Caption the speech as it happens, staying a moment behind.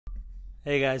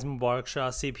Hey guys, Mubarak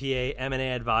Shah, CPA, M&A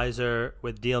advisor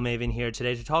with Deal Maven here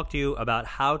today to talk to you about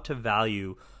how to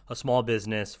value a small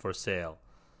business for sale.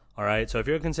 All right, so if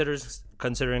you're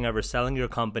considering ever selling your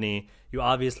company, you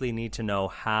obviously need to know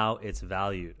how it's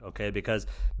valued, okay? Because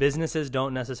businesses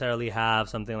don't necessarily have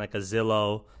something like a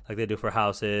Zillow, like they do for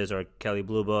houses, or Kelley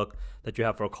Blue Book that you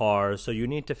have for cars. So you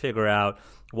need to figure out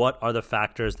what are the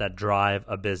factors that drive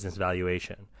a business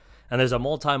valuation. And there's a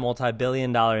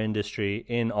multi-billion dollar industry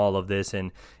in all of this,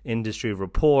 in industry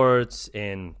reports,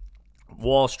 in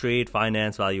Wall Street,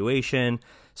 finance valuation.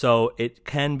 So it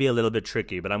can be a little bit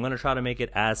tricky, but I'm going to try to make it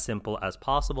as simple as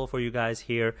possible for you guys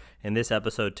here in this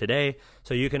episode today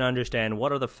so you can understand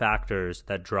what are the factors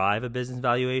that drive a business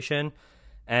valuation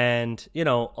and,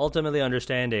 ultimately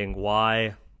understanding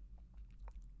why,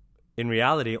 in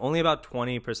reality, only about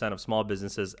 20% of small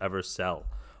businesses ever sell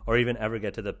or even ever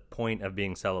get to the point of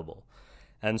being sellable.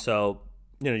 And so,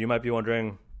 you might be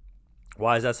wondering,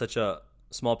 why is that such a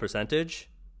small percentage,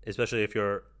 especially if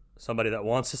you're somebody that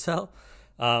wants to sell?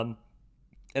 And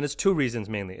it's two reasons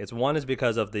mainly. One is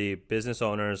because of the business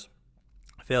owner's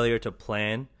failure to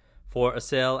plan for a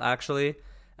sale, actually.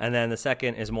 And then the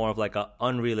second is more of like a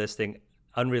unrealistic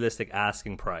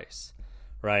asking price,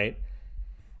 right?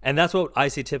 And that's what I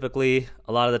see typically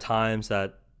a lot of the times,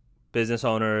 that business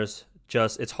owners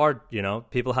it's hard,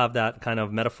 people have that kind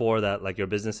of metaphor that like your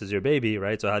business is your baby,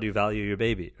 right? So how do you value your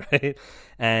baby, right?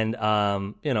 And,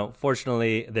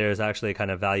 fortunately there's actually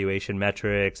kind of valuation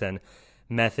metrics and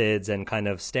methods and kind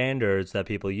of standards that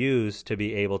people use to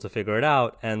be able to figure it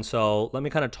out. And so let me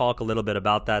kind of talk a little bit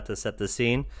about that to set the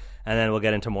scene, and then we'll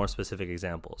get into more specific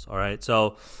examples. All right.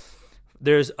 So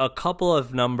there's a couple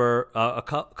of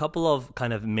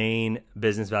kind of main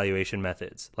business valuation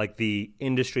methods, like the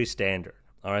industry standard.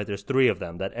 All right, there's three of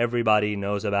them that everybody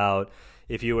knows about.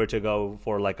 If you were to go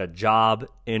for like a job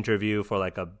interview for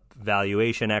like a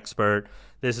valuation expert,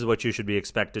 this is what you should be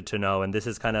expected to know. And this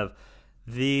is kind of,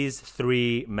 these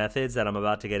three methods that I'm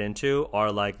about to get into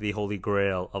are like the holy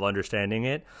grail of understanding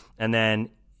it. And then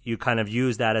you kind of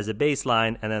use that as a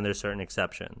baseline, and then there's certain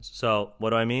exceptions. So what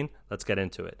do I mean? Let's get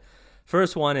into it.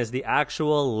 First one is the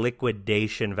actual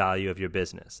liquidation value of your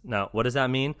business. Now, what does that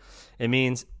mean? It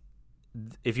means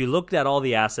if you looked at all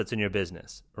the assets in your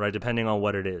business, right, depending on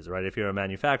what it is, right? If you're a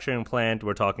manufacturing plant,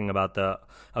 we're talking about the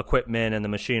equipment and the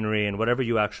machinery and whatever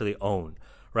you actually own,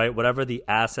 right? Whatever the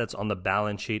assets on the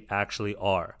balance sheet actually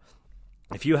are.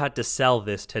 If you had to sell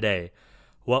this today,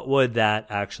 what would that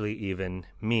actually even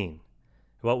mean?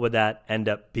 What would that end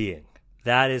up being?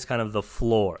 That is kind of the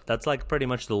floor. That's like pretty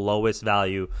much the lowest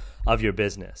value of your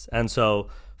business. And so,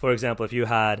 for example, if you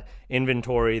had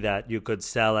inventory that you could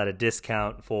sell at a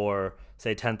discount for,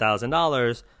 say,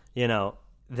 $10,000,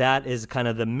 that is kind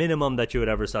of the minimum that you would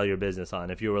ever sell your business on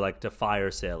if you were like to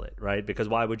fire sale it, right? Because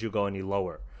why would you go any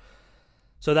lower?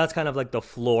 So that's kind of like the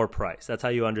floor price. That's how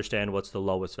you understand what's the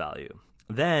lowest value.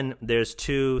 Then there's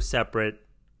two separate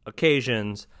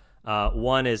occasions.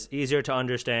 One is easier to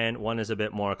understand. One is a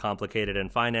bit more complicated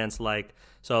and finance-like.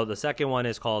 So the second one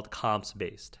is called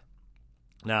comps-based.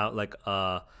 Now, like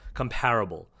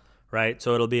comparable, right?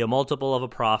 So it'll be a multiple of a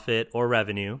profit or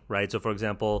revenue, right? So for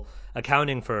example,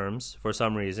 accounting firms, for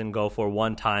some reason, go for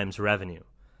 1 times revenue,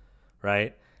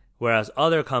 right? Whereas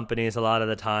other companies, a lot of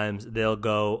the times, they'll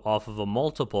go off of a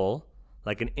multiple,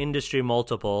 like an industry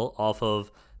multiple, off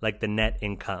of like the net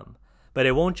income. But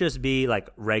it won't just be like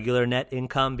regular net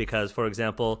income, because, for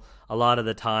example, a lot of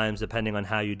the times, depending on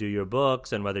how you do your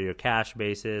books and whether you're cash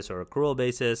basis or accrual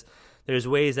basis, there's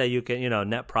ways that you can,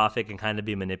 net profit can kind of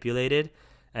be manipulated,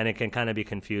 and it can kind of be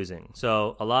confusing.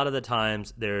 So a lot of the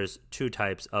times there's two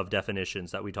types of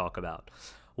definitions that we talk about.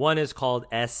 One is called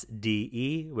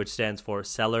SDE, which stands for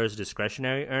seller's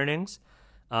discretionary earnings.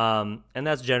 And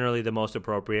that's generally the most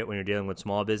appropriate when you're dealing with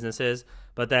small businesses.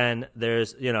 But then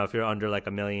there's, if you're under like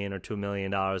 $1 million or $2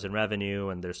 million in revenue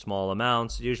and there's small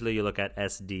amounts, usually you look at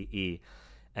SDE.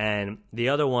 And the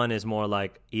other one is more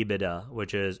like EBITDA,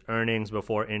 which is earnings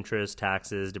before interest,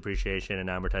 taxes, depreciation, and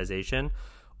amortization,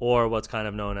 or what's kind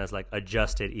of known as like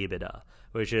adjusted EBITDA,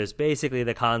 which is basically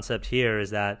the concept here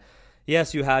is that,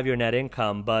 yes, you have your net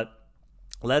income, but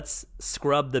let's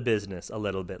scrub the business a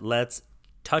little bit. Let's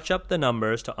touch up the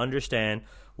numbers to understand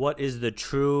what is the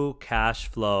true cash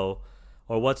flow,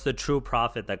 or what's the true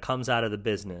profit that comes out of the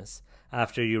business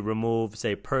after you remove,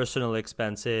 say, personal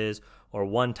expenses or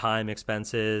one-time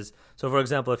expenses. So, for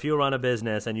example, if you run a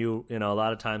business and a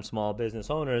lot of times small business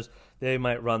owners, they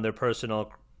might run their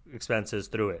personal expenses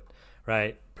through it,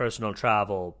 right? Personal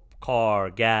travel, car,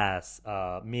 gas,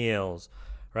 meals,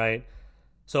 right?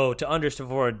 So to understand,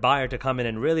 for a buyer to come in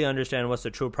and really understand what's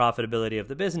the true profitability of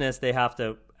the business, they have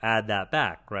to add that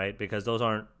back, right? Because those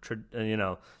aren't,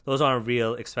 those aren't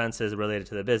real expenses related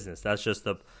to the business. That's just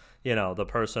the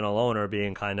personal owner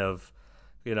being kind of,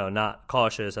 not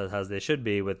cautious as they should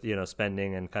be with,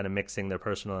 spending and kind of mixing their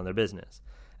personal and their business.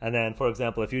 And then, for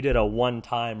example, if you did a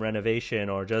one-time renovation,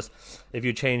 or just if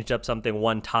you changed up something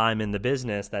one time in the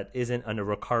business that isn't a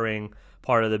recurring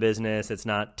part of the business, it's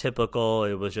not typical,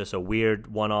 it was just a weird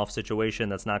one-off situation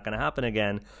that's not going to happen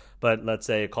again, but let's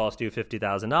say it cost you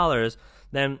 $50,000,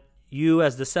 then you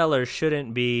as the seller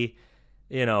shouldn't be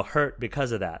hurt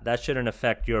because of that. That shouldn't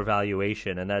affect your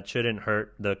valuation, and that shouldn't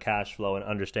hurt the cash flow and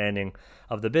understanding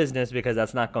of the business, because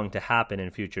that's not going to happen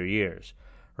in future years,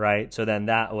 right? So then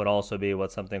that would also be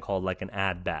what's something called like an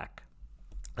add back.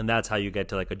 And that's how you get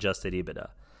to like adjusted EBITDA.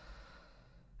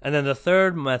 And then the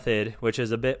third method, which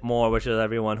is a bit more, which is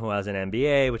everyone who has an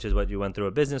MBA, which is what you went through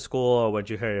a business school, or what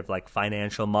you heard of like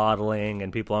financial modeling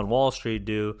and people on Wall Street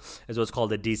do, is what's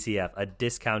called a DCF, a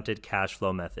discounted cash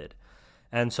flow method.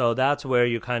 And so that's where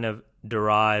you kind of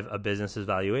derive a business's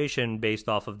valuation based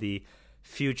off of the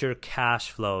future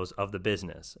cash flows of the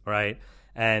business, right?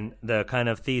 And the kind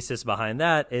of thesis behind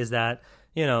that is that,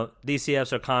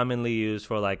 DCFs are commonly used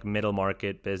for like middle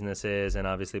market businesses and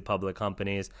obviously public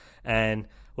companies. And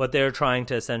what they're trying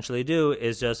to essentially do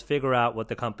is just figure out what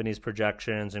the company's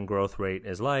projections and growth rate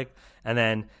is like, and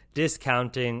then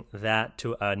discounting that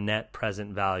to a net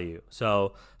present value.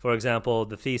 So, for example,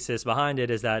 the thesis behind it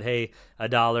is that, hey,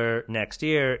 $1 next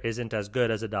year isn't as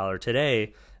good as $1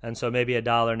 today, and so maybe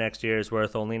 $1 next year is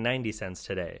worth only 90 cents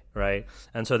today, right?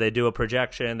 And so they do a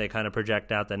projection, they kind of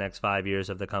project out the next 5 years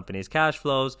of the company's cash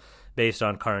flows based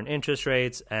on current interest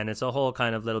rates, and it's a whole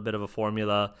kind of little bit of a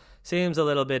formula. Seems a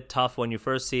little bit tough when you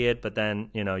first see it, but then,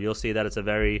 you'll see that it's a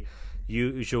very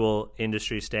usual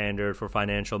industry standard for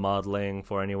financial modeling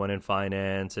for anyone in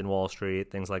finance and Wall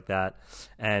Street, things like that.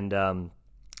 And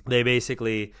they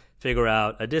basically figure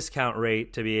out a discount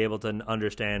rate to be able to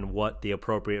understand what the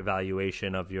appropriate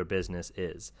valuation of your business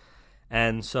is.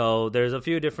 And so there's a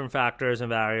few different factors and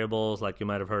variables, like you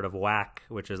might have heard of WACC,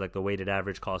 which is like the weighted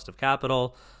average cost of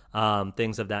capital,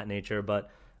 things of that nature. But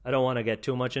I don't want to get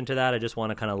too much into that. I just want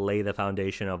to kind of lay the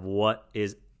foundation of what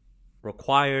is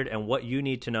required and what you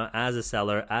need to know as a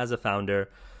seller, as a founder,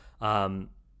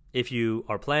 if you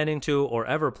are planning to or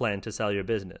ever plan to sell your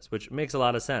business, which makes a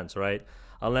lot of sense, right?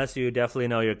 Unless you definitely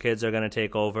know your kids are going to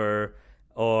take over,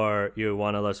 or you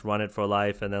want to just run it for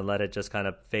life and then let it just kind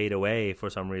of fade away for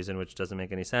some reason, which doesn't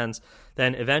make any sense,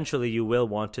 then eventually you will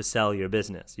want to sell your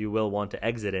business. You will want to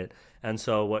exit it. And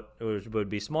so what would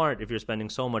be smart, if you're spending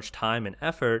so much time and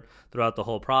effort throughout the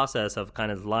whole process of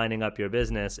kind of lining up your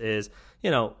business, is,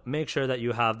 make sure that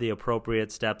you have the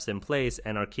appropriate steps in place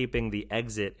and are keeping the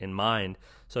exit in mind.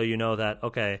 So you know that,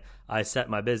 okay, I set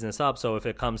my business up so if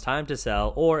it comes time to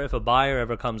sell, or if a buyer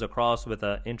ever comes across with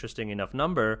an interesting enough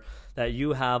number, that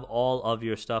you have all of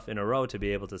your stuff in a row to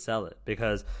be able to sell it.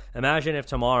 Because imagine if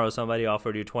tomorrow somebody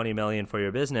offered you $20 million for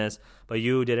your business, but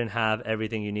you didn't have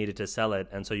everything you needed to sell it,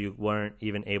 and so you weren't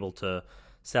even able to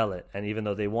sell it. And even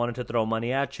though they wanted to throw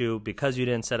money at you, because you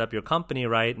didn't set up your company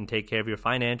right and take care of your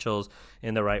financials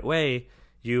in the right way,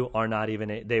 you are not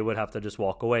even, they would have to just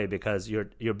walk away, because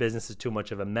your business is too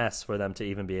much of a mess for them to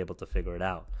even be able to figure it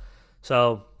out.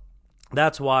 So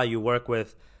that's why you work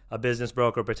with a business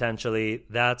broker potentially.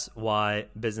 That's why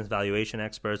business valuation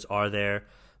experts are there.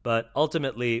 But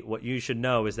ultimately, what you should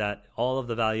know is that all of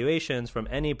the valuations from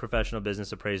any professional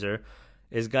business appraiser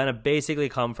is going to basically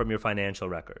come from your financial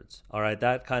records. All right,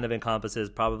 that kind of encompasses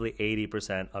probably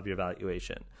 80% of your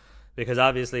valuation. Because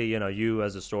obviously, you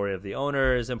as a story of the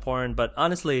owner is important. But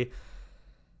honestly,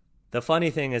 the funny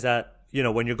thing is that,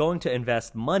 when you're going to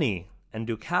invest money and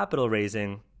do capital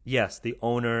raising, yes, the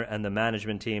owner and the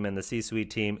management team and the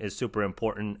C-suite team is super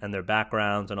important, and their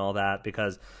backgrounds and all that,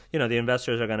 because, the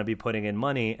investors are going to be putting in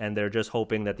money and they're just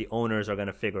hoping that the owners are going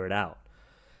to figure it out.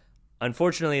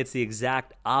 Unfortunately, it's the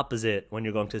exact opposite when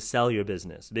you're going to sell your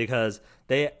business, because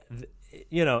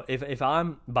if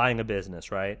I'm buying a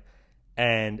business, right,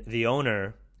 and the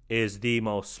owner is the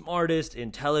most smartest,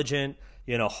 intelligent,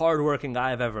 hardworking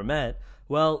guy I've ever met,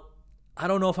 well, I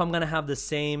don't know if I'm going to have the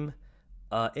same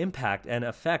impact and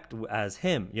effect as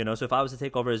him. So if I was to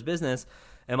take over his business,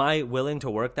 am I willing to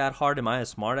work that hard? Am I as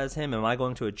smart as him? Am I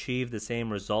going to achieve the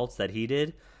same results that he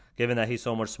did, given that he's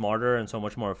so much smarter and so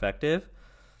much more effective?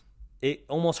 It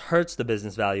almost hurts the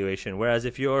business valuation. Whereas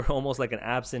if you're almost like an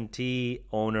absentee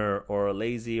owner, or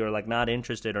lazy, or like not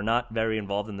interested, or not very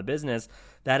involved in the business,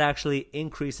 that actually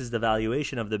increases the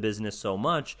valuation of the business so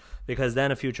much, because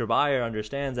then a future buyer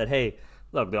understands that, hey,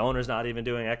 look, the owner's not even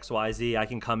doing XYZ. I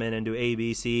can come in and do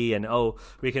ABC, and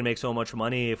we can make so much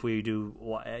money if we do,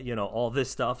 all this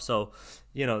stuff. So,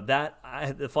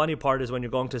 the funny part is when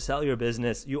you're going to sell your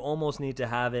business, you almost need to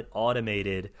have it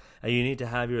automated, and you need to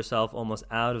have yourself almost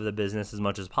out of the business as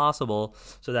much as possible,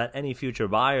 so that any future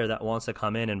buyer that wants to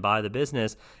come in and buy the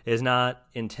business is not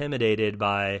intimidated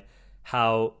by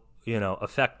how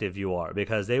effective you are,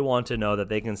 because they want to know that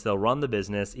they can still run the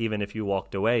business even if you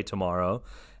walked away tomorrow,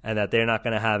 and that they're not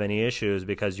going to have any issues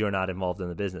because you're not involved in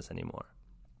the business anymore.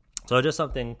 So just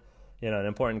something, an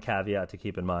important caveat to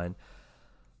keep in mind.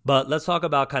 But let's talk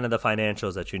about kind of the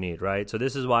financials that you need, right? So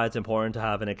this is why it's important to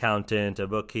have an accountant, a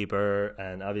bookkeeper,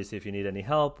 and obviously if you need any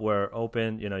help, we're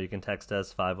open. You can text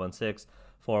us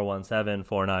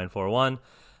 516-417-4941.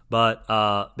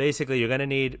 But basically you're going to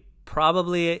need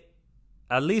probably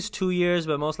at least 2 years,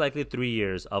 but most likely 3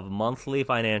 years of monthly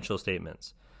financial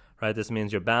statements, right? This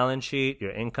means your balance sheet,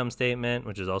 your income statement,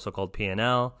 which is also called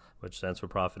P&L, which stands for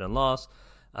profit and loss.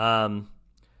 And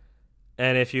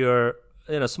if you're,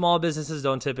 small businesses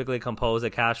don't typically compose a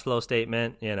cash flow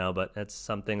statement, but it's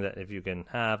something that if you can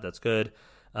have, that's good.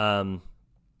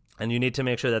 And you need to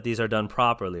make sure that these are done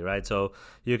properly, right? So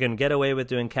you can get away with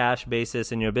doing cash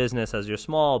basis in your business as you're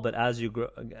small, but as you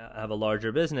have a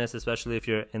larger business, especially if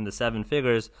you're in the 7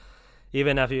 figures,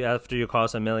 even after you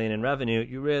cross $1 million in revenue,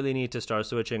 you really need to start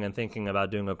switching and thinking about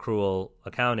doing accrual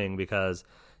accounting, because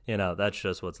that's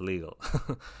just what's legal.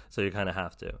 So you kind of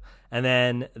have to. And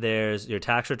then there's your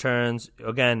tax returns.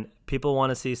 Again, people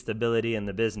want to see stability in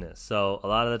the business. So a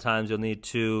lot of the times you'll need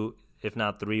 2, if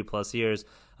not 3+ years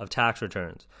of tax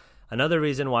returns. Another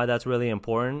reason why that's really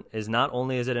important is not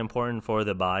only is it important for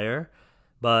the buyer,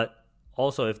 but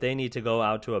also if they need to go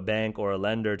out to a bank or a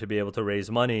lender to be able to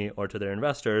raise money, or to their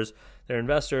investors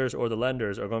or the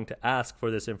lenders are going to ask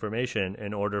for this information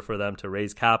in order for them to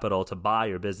raise capital to buy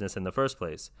your business in the first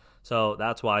place. So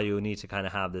that's why you need to kind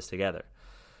of have this together.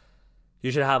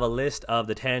 You should have a list of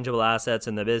the tangible assets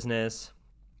in the business,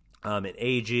 an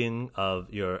aging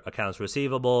of your accounts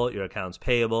receivable, your accounts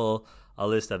payable, a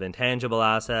list of intangible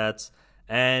assets.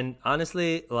 And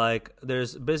honestly,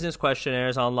 there's business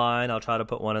questionnaires online. I'll try to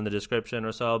put one in the description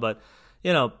or so, but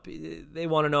they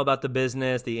want to know about the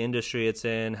business, the industry it's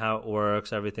in, how it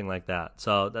works, everything like that.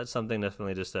 So that's something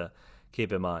definitely just to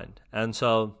keep in mind. And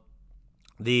so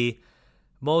the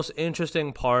most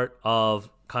interesting part of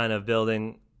kind of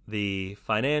building the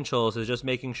financials is just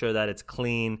making sure that it's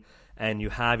clean and you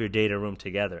have your data room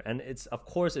together. And it's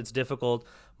difficult.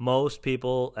 Most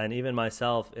people, and even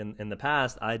myself in the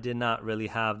past, I did not really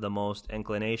have the most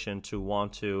inclination to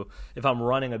want to, if I'm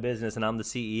running a business and I'm the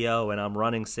CEO and I'm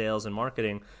running sales and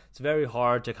marketing, it's very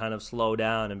hard to kind of slow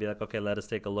down and be like, okay, let us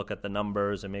take a look at the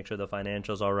numbers and make sure the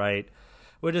financials are right,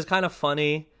 which is kind of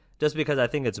funny just because I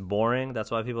think it's boring.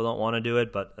 That's why people don't want to do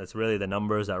it, but it's really the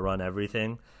numbers that run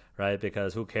everything, right?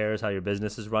 Because who cares how your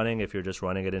business is running if you're just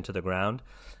running it into the ground?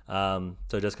 So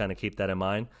just kind of keep that in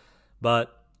mind.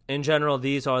 But in general,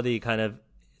 these are the kind of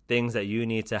things that you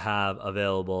need to have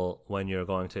available when you're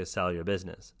going to sell your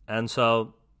business. And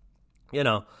so,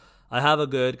 I have a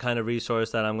good kind of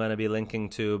resource that I'm going to be linking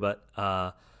to, but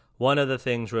one of the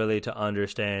things really to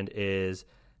understand is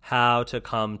how to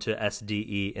come to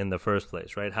SDE in the first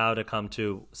place, right? How to come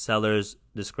to seller's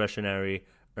discretionary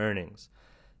earnings.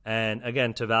 And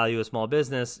again, to value a small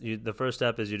business, the first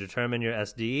step is you determine your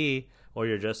SDE, or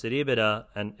your adjusted EBITDA.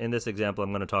 And in this example,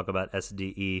 I'm going to talk about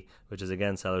SDE, which is,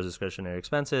 again, seller's discretionary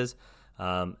expenses.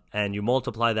 And you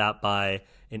multiply that by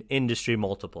an industry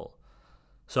multiple.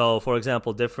 So, for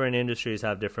example, different industries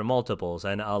have different multiples.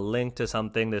 And I'll link to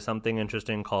something. There's something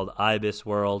interesting called IBIS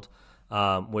World,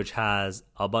 which has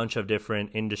a bunch of different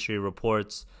industry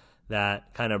reports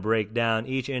that kind of break down.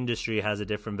 Each industry has a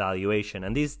different valuation.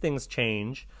 And these things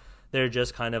change. They're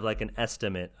just kind of like an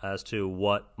estimate as to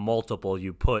what multiple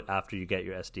you put after you get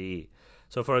your SDE.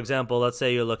 So, for example, let's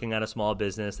say you're looking at a small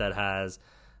business that has,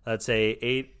 let's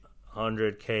say,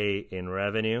 $800K in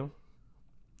revenue,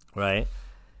 right?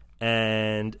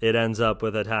 And it ends up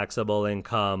with a taxable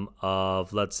income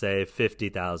of, let's say,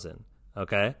 $50,000,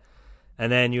 okay?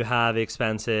 And then you have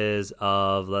expenses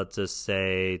of, let's just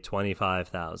say,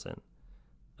 $25,000,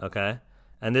 okay?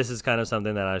 And this is kind of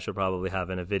something that I should probably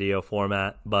have in a video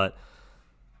format. But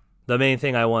the main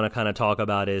thing I want to kind of talk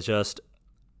about is just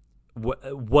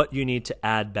what you need to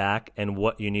add back and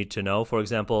what you need to know. For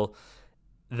example,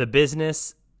 the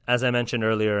business, as I mentioned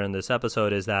earlier in this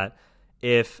episode, is that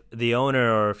if the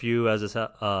owner or if you as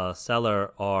a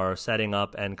seller are setting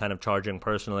up and kind of charging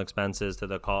personal expenses to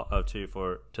the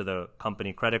to the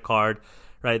company credit card,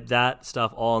 right, that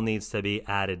stuff all needs to be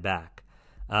added back.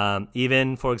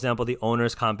 Even, for example, the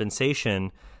owner's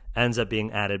compensation ends up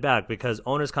being added back, because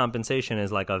owner's compensation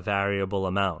is like a variable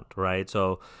amount, right?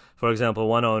 So, for example,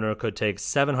 one owner could take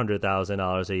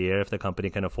 $700,000 a year if the company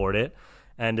can afford it.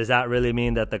 And does that really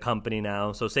mean that the company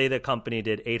now, so say the company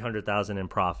did $800,000 in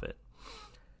profit,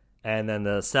 and then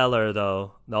the seller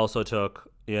though also took,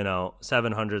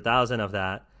 $700,000 of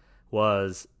that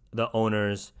was the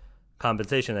owner's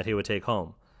compensation that he would take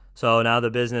home. So now the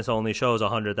business only shows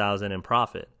 $100,000 in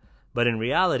profit, but in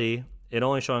reality, it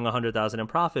only showing $100,000 in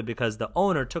profit because the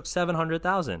owner took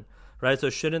 $700,000, right? So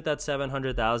shouldn't that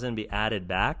 $700,000 be added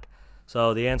back?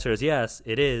 So the answer is yes,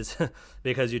 it is,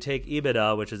 because you take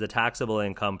EBITDA, which is the taxable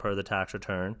income per the tax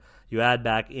return. You add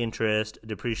back interest,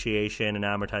 depreciation, and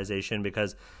amortization,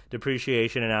 because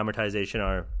depreciation and amortization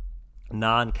are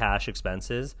non-cash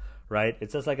expenses, right?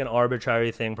 It's just like an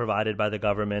arbitrary thing provided by the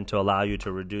government to allow you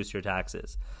to reduce your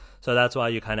taxes. So that's why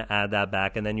you kind of add that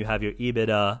back, and then you have your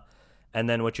EBITDA, and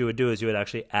then what you would do is you would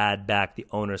actually add back the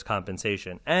owner's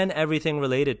compensation and everything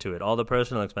related to it, all the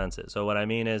personal expenses. So what I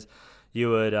mean is you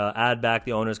would add back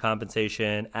the owner's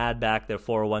compensation, add back their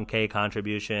 401k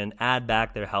contribution, add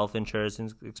back their health insurance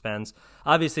expense,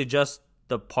 obviously just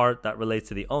the part that relates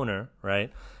to the owner,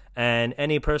 right? And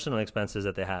any personal expenses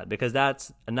that they had, because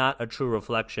that's not a true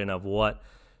reflection of what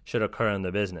should occur in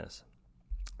the business.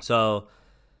 So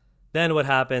then what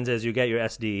happens is you get your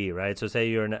SDE, right? So say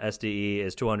your SDE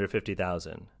is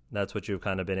 $250,000. That's what you've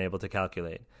kind of been able to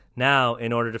calculate. Now,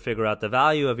 in order to figure out the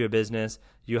value of your business,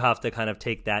 you have to kind of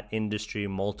take that industry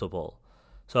multiple.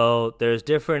 So there's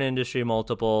different industry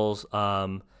multiples.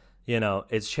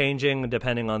 It's changing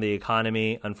depending on the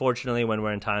economy. Unfortunately, when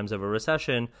we're in times of a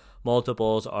recession,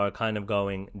 multiples are kind of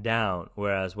going down.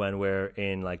 Whereas when we're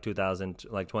in like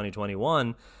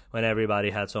 2021, when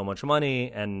everybody had so much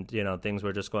money and, things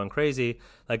were just going crazy,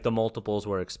 like the multiples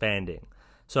were expanding.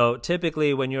 So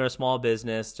typically when you're a small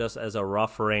business, just as a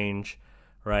rough range,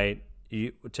 right,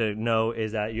 to know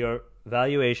is that your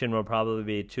valuation will probably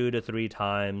be 2 to 3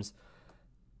 times.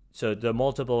 So the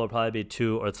multiple will probably be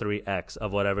 2 or 3x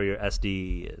of whatever your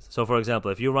SDE is. So for example,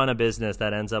 if you run a business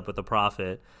that ends up with a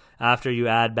profit, after you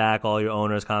add back all your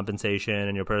owner's compensation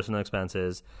and your personal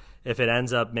expenses, if it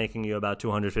ends up making you about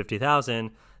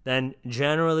 $250,000, then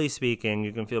generally speaking,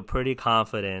 you can feel pretty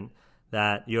confident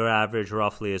that your average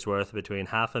roughly is worth between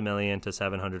 $500,000 to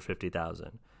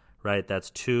 $750,000, right? That's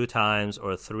 2 times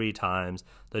or 3 times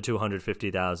the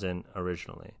 $250,000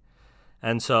 originally.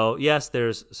 And so, yes,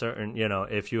 there's certain,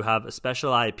 if you have a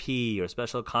special IP or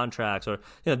special contracts or,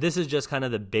 this is just kind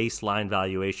of the baseline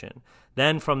valuation.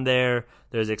 Then from there,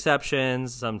 there's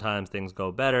exceptions. Sometimes things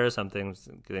go better. Sometimes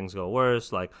things go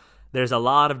worse. Like there's a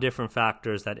lot of different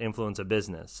factors that influence a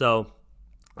business. So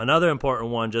another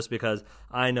important one, just because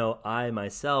I know I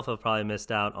myself have probably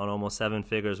missed out on almost 7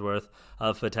 figures worth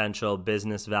of potential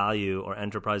business value or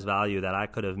enterprise value that I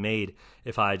could have made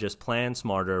if I just planned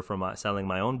smarter for selling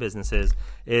my own businesses,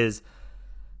 is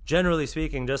generally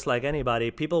speaking, just like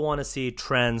anybody, people want to see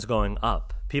trends going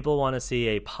up. People want to see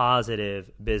a positive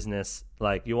business,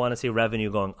 like you want to see revenue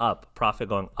going up, profit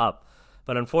going up.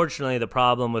 But unfortunately, the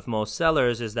problem with most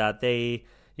sellers is that they,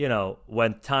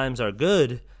 when times are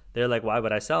good, they're like, why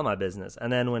would I sell my business?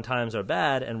 And then when times are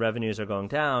bad and revenues are going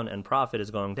down and profit is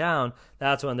going down,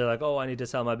 that's when they're like, oh, I need to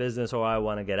sell my business or I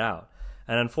want to get out.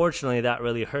 And unfortunately, that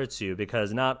really hurts you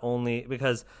because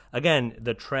again,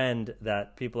 the trend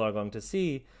that people are going to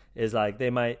see is like they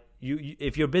might,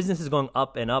 if your business is going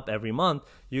up and up every month,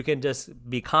 you can just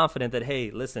be confident that,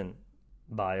 hey, listen,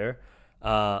 buyer,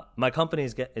 my company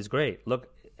is great. Look,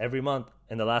 every month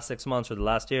in the last 6 months or the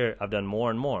last year, I've done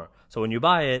more and more. So when you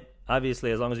buy it,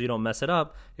 obviously, as long as you don't mess it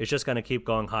up, it's just going to keep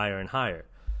going higher and higher.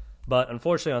 But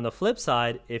unfortunately, on the flip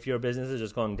side, if your business is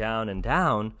just going down and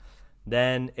down,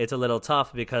 then it's a little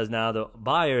tough because now the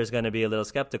buyer is going to be a little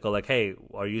skeptical. Like, hey,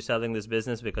 are you selling this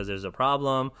business because there's a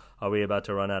problem? Are we about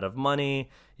to run out of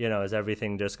money? Is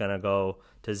everything just going to go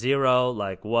to zero?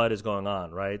 Like, what is going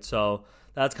on, right? So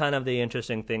that's kind of the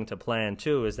interesting thing to plan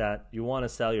too, is that you want to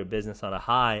sell your business on a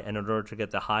high, and in order to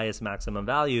get the highest maximum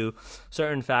value,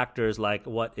 certain factors like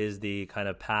what is the kind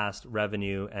of past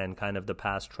revenue and kind of the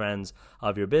past trends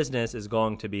of your business is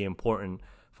going to be important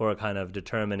for kind of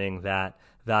determining that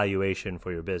valuation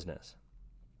for your business.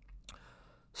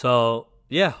 So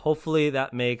yeah, hopefully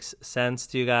that makes sense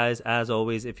to you guys. As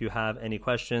always, if you have any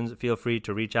questions, feel free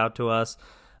to reach out to us.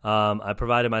 I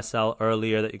provided my cell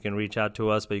earlier that you can reach out to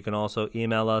us, but you can also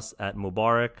email us at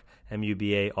Mubarak,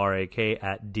 Mubarak,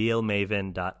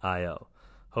 @dealmaven.io.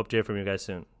 Hope to hear from you guys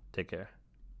soon. Take care.